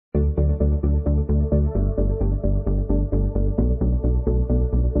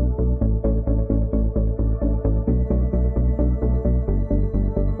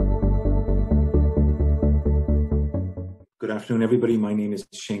afternoon, everybody. My name is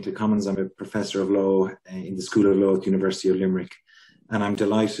Shane Kilcommins. I'm a Professor of Law in the School of Law at the University of Limerick. And I'm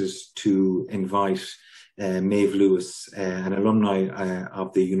delighted to invite Maeve Lewis, an alumni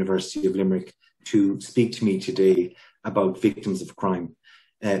of the University of Limerick, to speak to me today about victims of crime.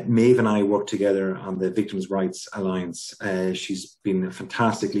 Maeve and I work together on the Victims' Rights Alliance. She's been a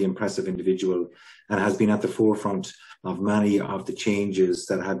fantastically impressive individual and has been at the forefront of many of the changes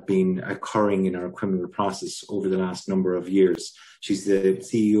that have been occurring in our criminal process over the last number of years. She's the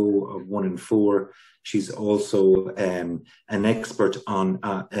CEO of 1 in 4. She's also an expert on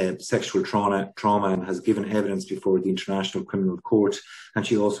sexual trauma and has given evidence before the International Criminal Court. And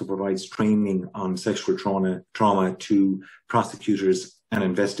she also provides training on sexual trauma to prosecutors and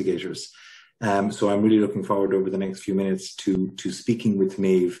investigators. So I'm really looking forward over the next few minutes to speaking with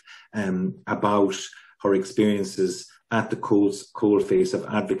Maeve about her experiences at the coalface of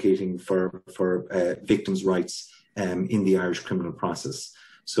advocating for victims' rights in the Irish criminal process.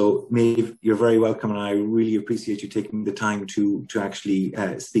 So Maeve, you're very welcome, and I really appreciate you taking the time to actually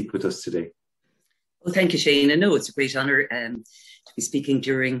speak with us today. Well, thank you, Shane. I know it's a great honour to be speaking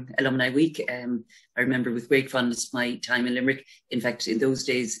during Alumni Week. I remember with great fondness my time in Limerick. In fact, in those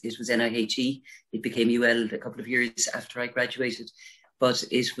days, it was NIHE. It became UL a couple of years after I graduated. But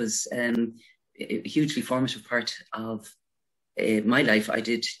it was a hugely formative part of my life. I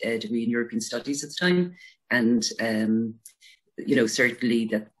did a degree in European Studies at the time. And, you know, certainly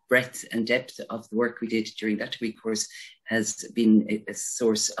the breadth and depth of the work we did during that degree course has been a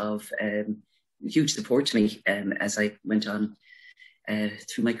source of huge support to me as I went on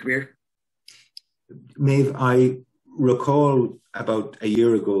through my career. Maeve, I recall about a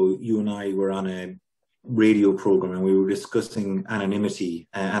year ago, you and I were on a radio program and we were discussing anonymity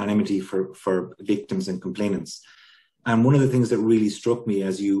for victims and complainants. And one of the things that really struck me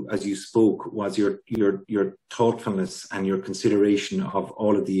as you spoke was your thoughtfulness and your consideration of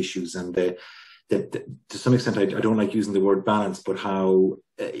all of the issues, and to some extent, I don't like using the word balance, but how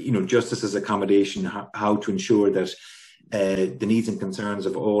justice as accommodation, how to ensure that the needs and concerns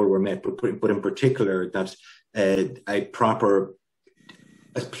of all were met, but in particular that a proper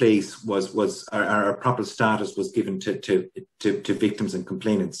place was a proper status was given to victims and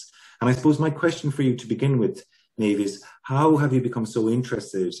complainants. And I suppose my question for you to begin with, Maeve, is how have you become so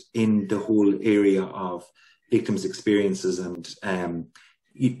interested in the whole area of victims' experiences and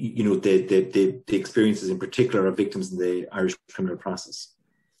the experiences in particular of victims in the Irish criminal process?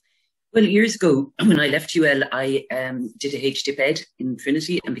 Well, years ago, when I left UL, I did a HDIP Ed in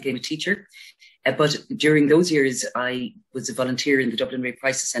Trinity and became a teacher. But during those years, I was a volunteer in the Dublin Rape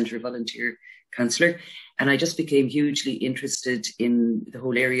Crisis Centre, a volunteer counsellor, and I just became hugely interested in the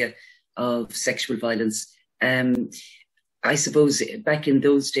whole area of sexual violence. I suppose back in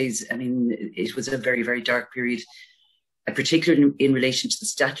those days, I mean, it was a very, very dark period, particularly in relation to the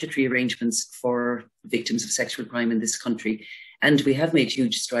statutory arrangements for victims of sexual crime in this country. And we have made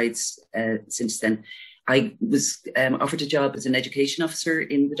huge strides since then. I was offered a job as an education officer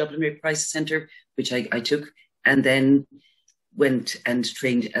in the Dublin Rape Crisis Centre, which I took, and then went and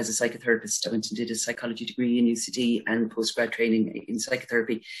trained as a psychotherapist. I went and did a psychology degree in UCD and postgrad training in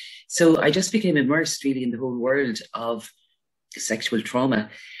psychotherapy. So I just became immersed really in the whole world of sexual trauma.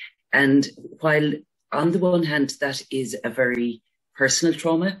 And while on the one hand, that is a very personal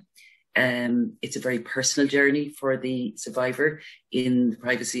trauma, it's a very personal journey for the survivor in the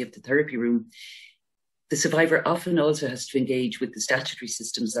privacy of the therapy room. The survivor often also has to engage with the statutory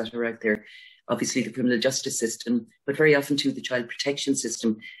systems that are out there, obviously the criminal justice system, but very often too the child protection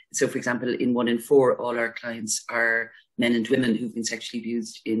system. So, for example, in 1 in 4, all our clients are men and women who've been sexually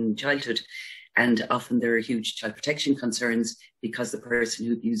abused in childhood. And often there are huge child protection concerns because the person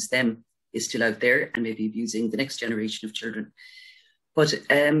who abused them is still out there and maybe abusing the next generation of children. But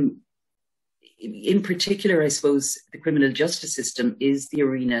in particular, I suppose the criminal justice system is the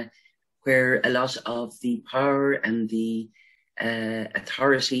arena where a lot of the power and the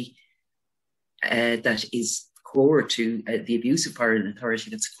authority that is core to the abuse of power and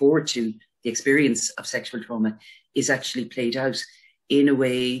authority that's core to the experience of sexual trauma is actually played out in a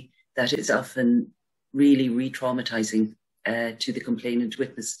way that is often really re-traumatizing to the complainant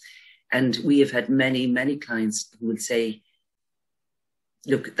witness. And we have had many, many clients who would say,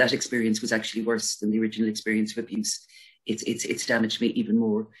 look, that experience was actually worse than the original experience of abuse. It's damaged me even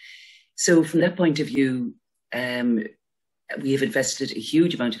more. So from that point of view, we have invested a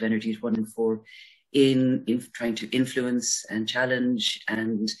huge amount of energy at 1 in 4 in trying to influence and challenge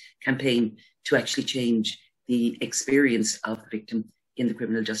and campaign to actually change the experience of the victim in the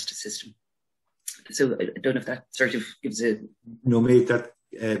criminal justice system. So I don't know if that sort of gives a... No, Maeve, that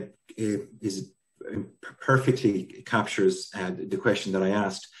is perfectly captures the question that I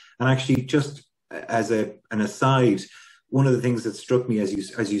asked. And actually, just as an aside, one of the things that struck me as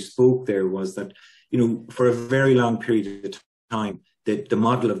you spoke there was that, for a very long period of time, the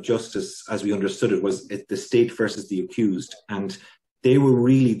model of justice, as we understood it, was the state versus the accused, and they were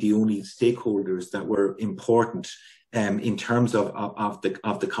really the only stakeholders that were important in terms of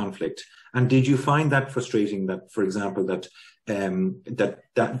the conflict. And did you find that frustrating? That, for example, that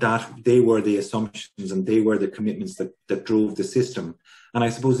they were the assumptions and they were the commitments that drove the system. And I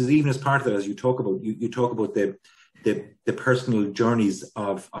suppose even as part of that, as you talk about, you talk about the personal journeys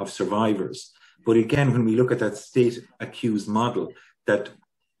of survivors. But again, when we look at that state accused model, that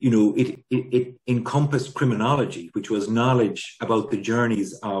it encompassed criminology, which was knowledge about the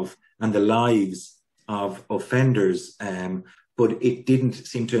journeys of and the lives of offenders, but it didn't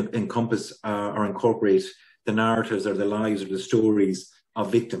seem to encompass or incorporate the narratives or the lives or the stories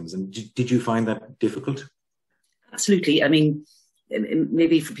of victims. And did you find that difficult? Absolutely. I mean,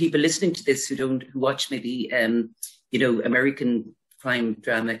 maybe for people listening to this who watch maybe American crime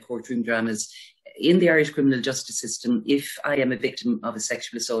drama, courtroom dramas, in the Irish criminal justice system, if I am a victim of a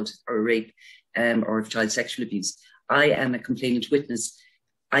sexual assault or a rape or of child sexual abuse, I am a complainant witness.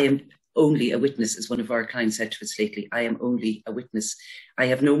 I am only a witness, as one of our clients said to us lately. I am only a witness. I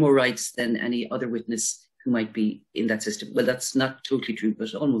have no more rights than any other witness who might be in that system. Well, that's not totally true,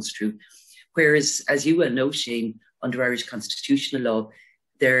 but almost true. Whereas, as you well know, Shane, under Irish constitutional law,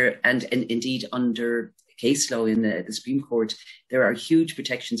 and indeed under case law in the Supreme Court, there are huge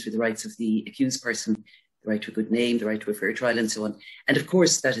protections for the rights of the accused person, the right to a good name, the right to a fair trial, and so on. And of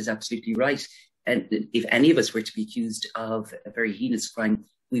course, that is absolutely right. And if any of us were to be accused of a very heinous crime,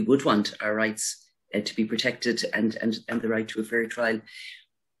 we would want our rights to be protected and the right to a fair trial.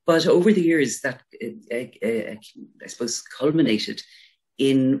 But over the years, that I suppose culminated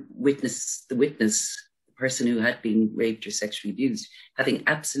in the person who had been raped or sexually abused, having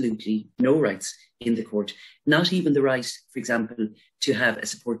absolutely no rights in the court, not even the right, for example, to have a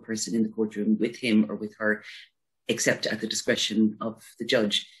support person in the courtroom with him or with her, except at the discretion of the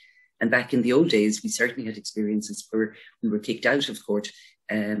judge. And back in the old days, we certainly had experiences where we were kicked out of court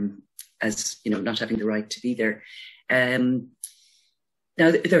as not having the right to be there.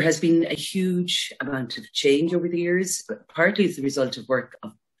 Now, there has been a huge amount of change over the years, but partly as a result of work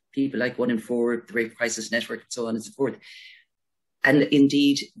of people like 1 in 4, the Rape Crisis Network, and so on and so forth. And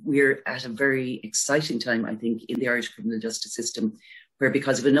indeed, we're at a very exciting time, I think, in the Irish criminal justice system, where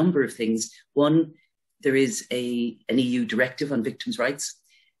because of a number of things, one, there is an EU directive on victims' rights,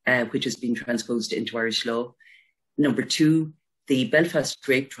 which has been transposed into Irish law. Number two, the Belfast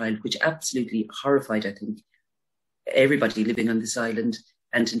rape trial, which absolutely horrified, I think, everybody living on this island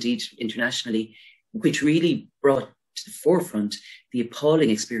and indeed internationally, which really brought to the forefront the appalling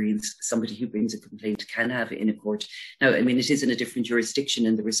experience somebody who brings a complaint can have in a court. Now, I mean, it is in a different jurisdiction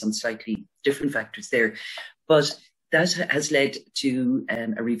and there were some slightly different factors there, but that has led to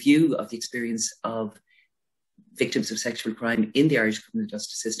a review of the experience of victims of sexual crime in the Irish criminal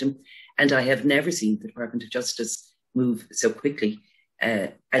justice system. And I have never seen the Department of Justice move so quickly.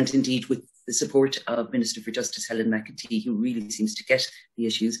 And indeed, with the support of Minister for Justice Helen McEntee, who really seems to get the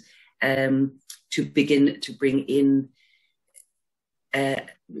issues, to begin to bring in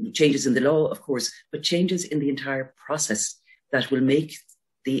changes in the law, of course, but changes in the entire process that will make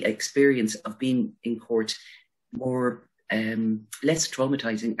the experience of being in court more, less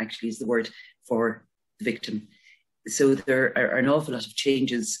traumatizing, actually is the word, for the victim. So there are an awful lot of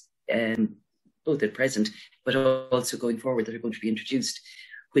changes, both at present, but also going forward, that are going to be introduced,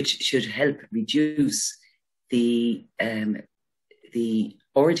 which should help reduce the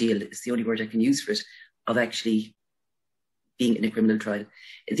ordeal, is the only word I can use for it, of actually being in a criminal trial.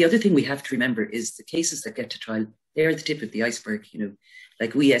 The other thing we have to remember is the cases that get to trial, they're the tip of the iceberg.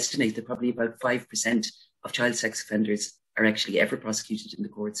 Like we estimate that probably about 5% of child sex offenders are actually ever prosecuted in the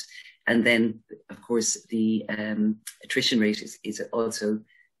courts. And then, of course, the attrition rate is also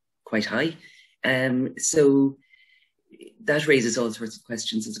quite high. So that raises all sorts of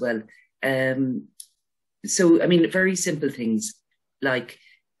questions as well. So, I mean, very simple things like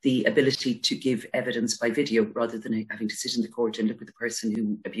the ability to give evidence by video rather than having to sit in the court and look at the person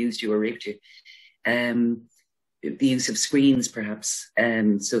who abused you or raped you. The use of screens, perhaps,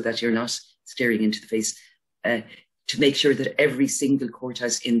 so that you're not staring into the face, to make sure that every single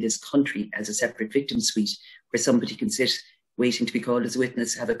courthouse in this country has a separate victim suite where somebody can sit waiting to be called as a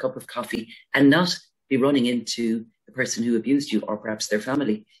witness, have a cup of coffee, and not be running into the person who abused you or perhaps their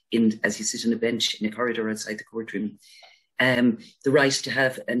family as you sit on a bench in a corridor outside the courtroom. The right to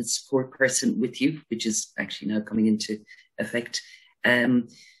have a support person with you, which is actually now coming into effect.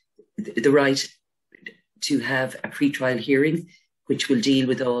 The right to have a pre-trial hearing, which will deal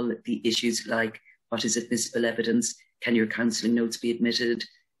with all the issues like what is admissible evidence, can your counselling notes be admitted,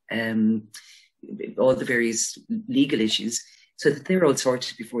 all the various legal issues, so that they're all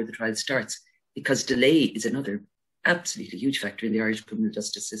sorted before the trial starts, because delay is another absolutely huge factor in the Irish criminal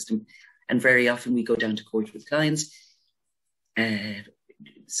justice system. And very often we go down to court with clients,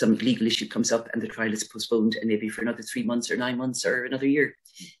 some legal issue comes up and the trial is postponed, and maybe for another 3 months or 9 months or another year.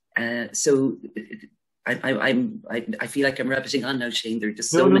 So I feel like I'm rabbiting on now, Shane. There are just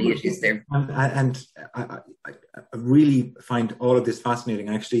so many issues there. And I really find all of this fascinating,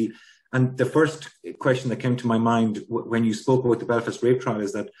 actually. And the first question that came to my mind when you spoke about the Belfast rape trial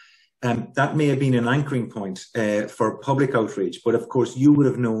is that that may have been an anchoring point for public outrage. But of course, you would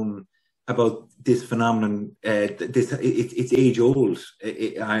have known about this phenomenon. It's age old.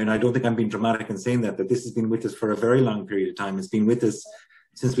 And I don't think I'm being dramatic in saying that this has been with us for a very long period of time. It's been with us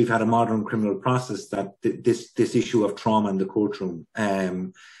since we've had a modern criminal process, that this issue of trauma in the courtroom.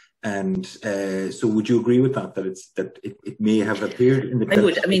 So would you agree with that, that it may have appeared in the... I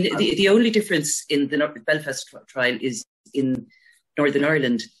would. I mean, the only difference in the Belfast trial is in Northern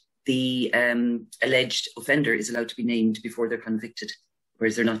Ireland, the alleged offender is allowed to be named before they're convicted,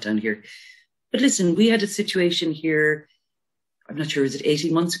 whereas they're not down here. But listen, we had a situation here, I'm not sure, is it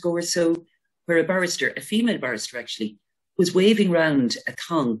 18 months ago or so, where a barrister, a female barrister actually, was waving around a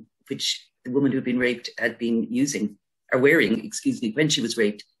thong, which the woman who'd been raped had been wearing, when she was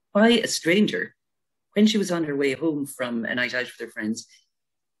raped, by a stranger when she was on her way home from a night out with her friends,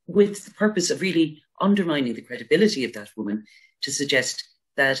 with the purpose of really undermining the credibility of that woman, to suggest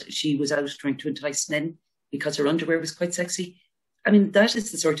that she was out trying to entice men because her underwear was quite sexy. I mean, that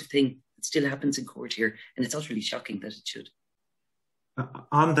is the sort of thing that still happens in court here, and it's utterly shocking that it should.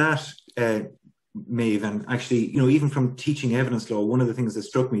 On that, Maeve, and actually, even from teaching evidence law, one of the things that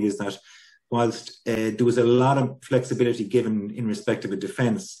struck me is that whilst there was a lot of flexibility given in respect of a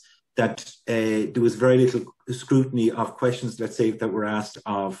defence, that there was very little scrutiny of questions, let's say, that were asked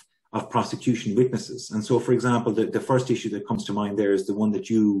of prosecution witnesses. And so, for example, the first issue that comes to mind there is the one that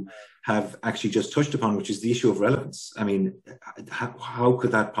you have actually just touched upon, which is the issue of relevance. I mean, how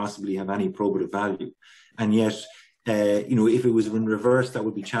could that possibly have any probative value? And yet, if it was in reverse, that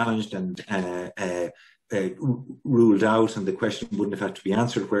would be challenged and ruled out, and the question wouldn't have had to be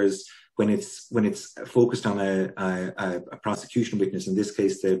answered. Whereas when it's focused on a prosecution witness, in this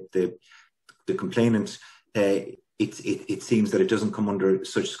case the complainant, it seems that it doesn't come under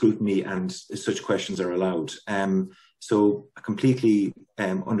such scrutiny and such questions are allowed. So I completely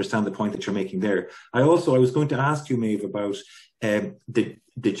understand the point that you're making there. I was going to ask you, Maeve, about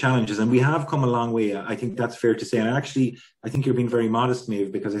the challenges, and we have come a long way. I think that's fair to say. And actually, I think you're being very modest,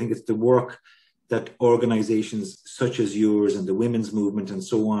 Maeve, because I think it's the work that organisations such as yours and the women's movement and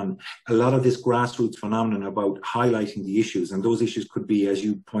so on, a lot of this grassroots phenomenon about highlighting the issues, and those issues could be, as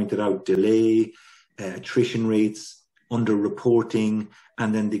you pointed out, delay, attrition rates, under-reporting,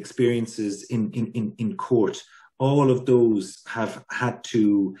 and then the experiences in court. All of those have had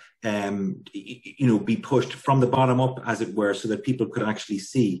to, be pushed from the bottom up, as it were, so that people could actually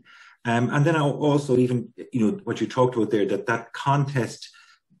see. And then also even, what you talked about there, that contest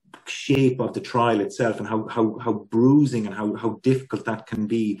shape of the trial itself, and how bruising and how difficult that can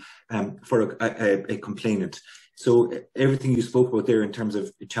be for a complainant. So everything you spoke about there in terms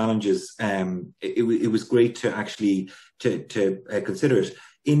of challenges, it was great to actually to consider it.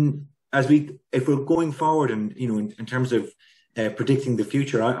 If we're going forward and, in terms of predicting the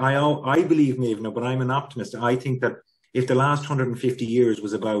future, I believe, Maeve, but I'm an optimist. I think that if the last 150 years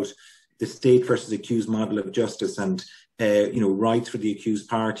was about the state versus accused model of justice and, rights for the accused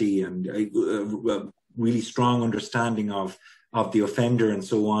party and really strong understanding of the offender and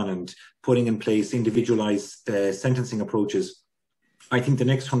so on, and putting in place individualized sentencing approaches, I think the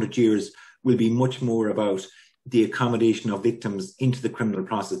next 100 years will be much more about the accommodation of victims into the criminal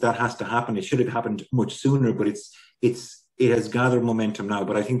process. That has to happen. It should have happened much sooner, but it has gathered momentum now.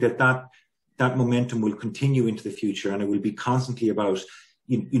 But I think that momentum will continue into the future, and it will be constantly about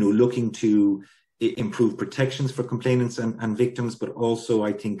looking to improve protections for complainants and victims, but also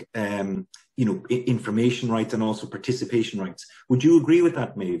I think information rights and also participation rights. Would you agree with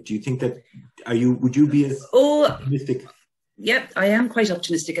that, Maeve? Do you think that would you be as optimistic? Yeah, I am quite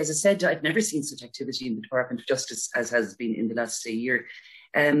optimistic. As I said, I've never seen such activity in the Department of Justice as has been in the last, say, year.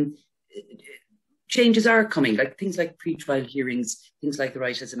 Changes are coming, like things like pre-trial hearings, things like the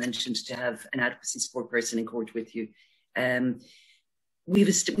right, as I mentioned, to have an advocacy support person in court with you.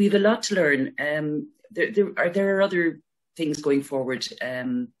 We've a lot to learn. There are other things going forward.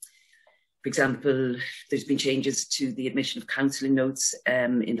 For example, there's been changes to the admission of counselling notes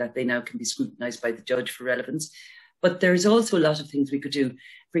in that they now can be scrutinised by the judge for relevance. But there's also a lot of things we could do.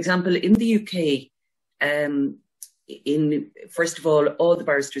 For example, in the UK, first of all the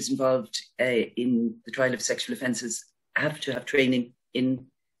barristers involved in the trial of sexual offences have to have training in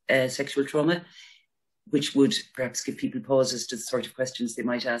sexual trauma, which would perhaps give people pause as to the sort of questions they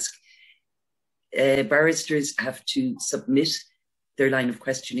might ask. Barristers have to submit their line of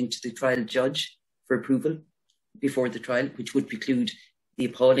questioning to the trial judge for approval before the trial, which would preclude the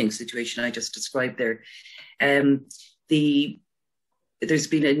appalling situation I just described there. There's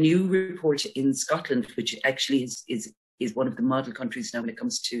been a new report in Scotland, which actually is one of the model countries now when it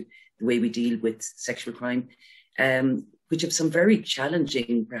comes to the way we deal with sexual crime, which have some very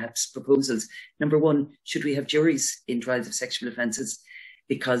challenging, perhaps, proposals. Number one, should we have juries in trials of sexual offences?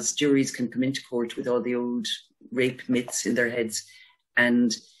 Because juries can come into court with all the old rape myths in their heads.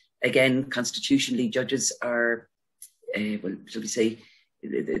 And again, constitutionally, judges are, well, shall we say,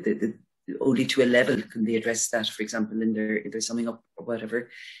 only to a level can they address that, for example, in their summing up or whatever,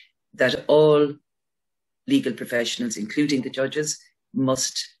 that all legal professionals, including the judges,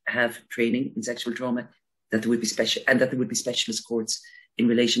 must have training in sexual trauma, that there would be specialist courts in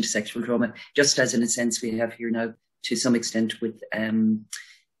relation to sexual trauma, just as in a sense we have here now to some extent with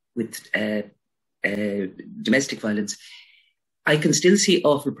domestic violence. I can still see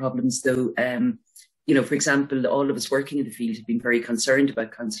awful problems though. For example, all of us working in the field have been very concerned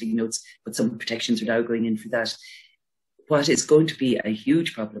about counselling notes, but some protections are now going in for that. What is going to be a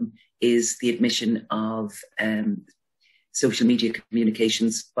huge problem is the admission of social media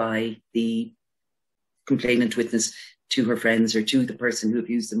communications by the complainant witness to her friends or to the person who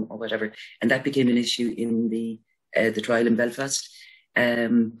abused them or whatever. And that became an issue in the trial in Belfast.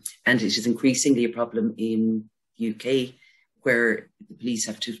 And it is increasingly a problem in the UK, where the police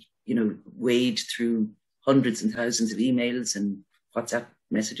have to, wade through hundreds and thousands of emails and WhatsApp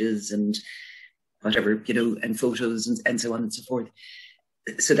messages and whatever, and photos and so on and so forth.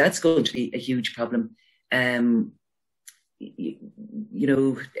 So that's going to be a huge problem. And I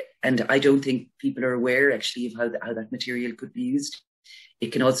don't think people are aware actually of how that material could be used.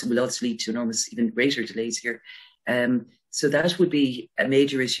 It will also lead to enormous, even greater delays here. So that would be a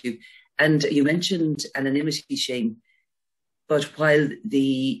major issue. And you mentioned anonymity, Shane. But while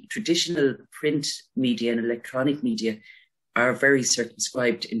the traditional print media and electronic media are very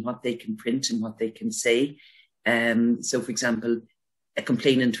circumscribed in what they can print and what they can say, so for example, a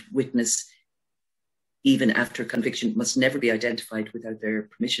complainant witness, even after conviction, must never be identified without their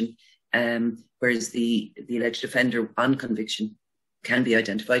permission, whereas the alleged offender on conviction can be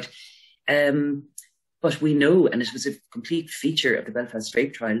identified. But we know, and it was a complete feature of the Belfast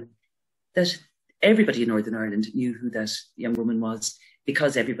rape trial, that everybody in Northern Ireland knew who that young woman was,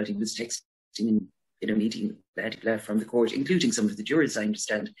 because everybody was texting and meeting from the court, including some of the jurors, I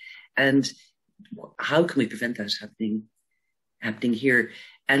understand. And how can we prevent that happening here?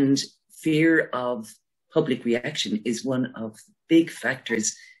 And fear of public reaction is one of the big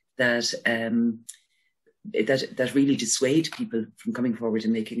factors that that really dissuade people from coming forward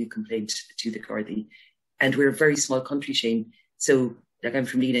and making a complaint to the Gardaí. And we're a very small country, Shane. So, like, I'm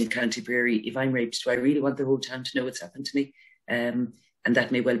from Lean, County Kerry. If I'm raped, do I really want the whole town to know what's happened to me? And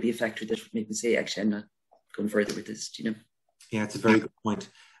that may well be a factor that would make me say, actually, I'm not going further with this, Yeah, it's a very good point.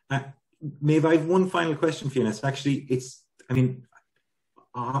 Maeve, I have one final question for you. And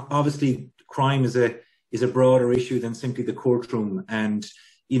obviously crime is a broader issue than simply the courtroom, and,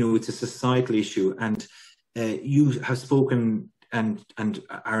 it's a societal issue. And you have spoken and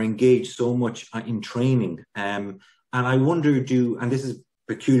are engaged so much in training. And I wonder, and this is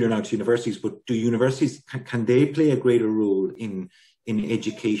peculiar now to universities, but do universities, can they play a greater role in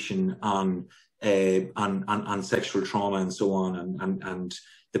education on sexual trauma and so on, and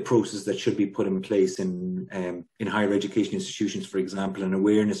the process that should be put in place in higher education institutions, for example, and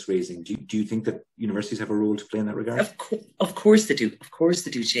awareness raising? Do you think that universities have a role to play in that regard? Of course they do. Of course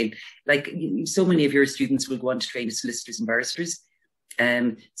they do, Shane. Like, so many of your students will go on to train as solicitors and barristers.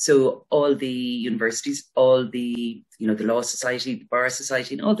 So all the universities, all the the Law Society, the Bar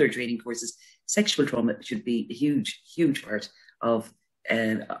Society, and all their training courses, sexual trauma should be a huge, huge part of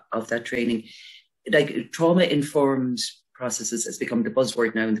that training. Like, trauma-informed processes has become the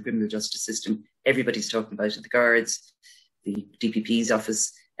buzzword now in the criminal justice system. Everybody's talking about it. The guards, the DPP's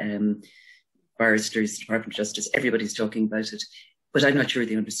office, barristers, Department of Justice, everybody's talking about it. But I'm not sure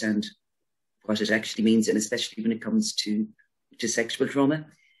they understand what it actually means, and especially when it comes to sexual trauma.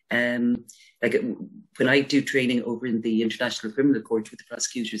 Like, when I do training over in the International Criminal Court with the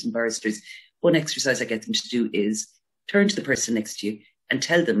prosecutors and barristers, one exercise I get them to do is turn to the person next to you and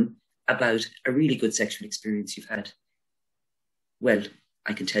tell them about a really good sexual experience you've had, well,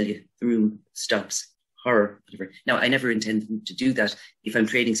 I can tell you, the room stops. Horror, whatever. Now, I never intend to do that. If I'm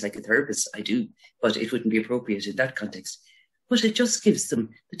training psychotherapists, I do, but it wouldn't be appropriate in that context. But it just gives them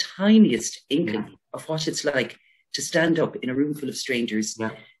the tiniest inkling of what it's like to stand up in a room full of strangers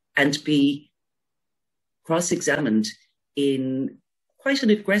and be cross-examined in quite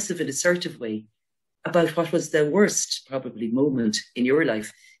an aggressive and assertive way about what was the worst, probably, moment in your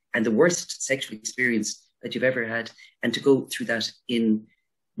life and the worst sexual experience that you've ever had, and to go through that in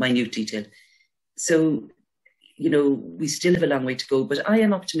minute detail. So, you know, we still have a long way to go, but I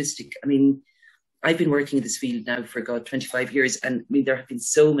am optimistic. I mean, I've been working in this field now for, 25 years, and I mean, there have been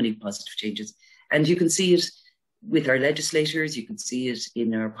so many positive changes. And you can see it with our legislators, you can see it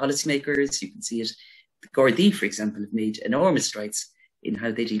in our policymakers, you can see it. The Gardaí, for example, have made enormous strides in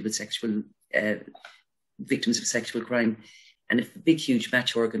how they deal with sexual victims of sexual crime. And if a big, huge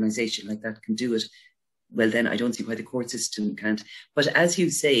macho organisation like that can do it, well, then I don't see why the court system can't. But as you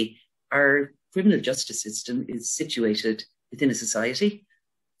say, our criminal justice system is situated within a society.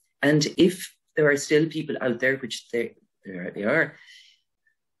 And if there are still people out there, which they are,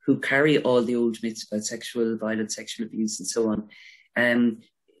 who carry all the old myths about sexual violence, sexual abuse, and so on,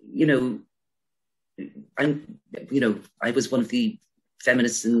 I was one of the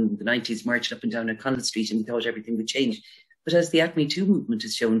feminists in the 90s marching up and down O'Connell Street, and we thought everything would change. But as the Me Too movement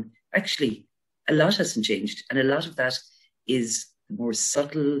has shown, actually, a lot hasn't changed. And a lot of that is more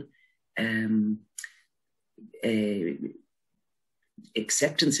subtle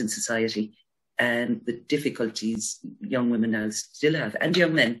acceptance in society and the difficulties young women now still have, and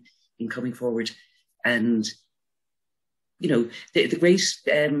young men, in coming forward. And, you know, the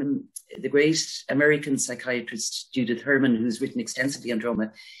great American psychiatrist Judith Herman, who's written extensively on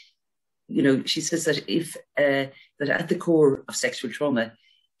trauma, you know, she says that that at the core of sexual trauma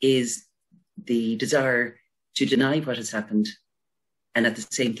is the desire to deny what has happened, and at the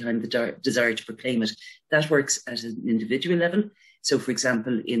same time, the desire to proclaim it. That works at an individual level. So, for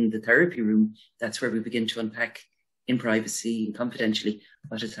example, in the therapy room, that's where we begin to unpack in privacy and confidentially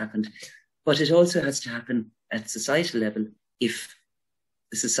what has happened. But it also has to happen at societal level if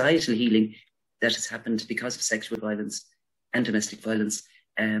the societal healing that has happened because of sexual violence and domestic violence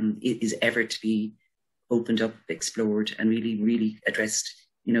is ever to be opened up, explored, and really, really addressed,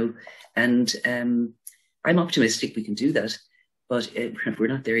 you know. And I'm optimistic we can do that, but we're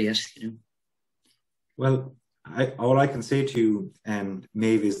not there yet, you know. Well, all I can say to you,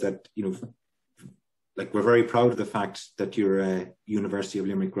 Maeve, is that, you know, like, we're very proud of the fact that you're a University of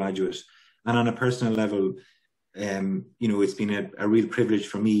Limerick graduate. And on a personal level, you know, it's been a real privilege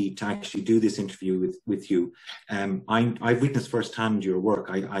for me to actually do this interview with you. I've witnessed firsthand your work.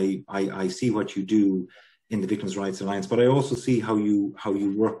 I see what you do in the Victims' Rights Alliance, but I also see how you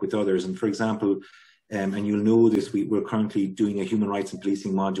work with others. And for example, and you'll know this, we're currently doing a human rights and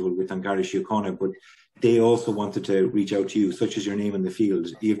policing module with Angara Síochána, but they also wanted to reach out to you, such as your name in the field.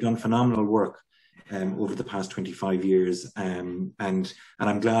 You've done phenomenal work over the past 25 years, and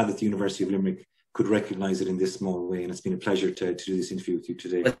I'm glad that the University of Limerick could recognise it in this small way, and it's been a pleasure to do this interview with you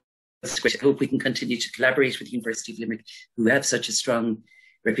today. Well, that's great. I hope we can continue to collaborate with the University of Limerick, who have such a strong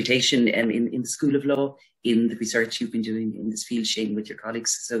reputation in the School of Law, in the research you've been doing in this field, Shane, with your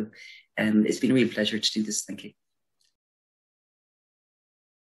colleagues. So it's been a real pleasure to do this. Thank you.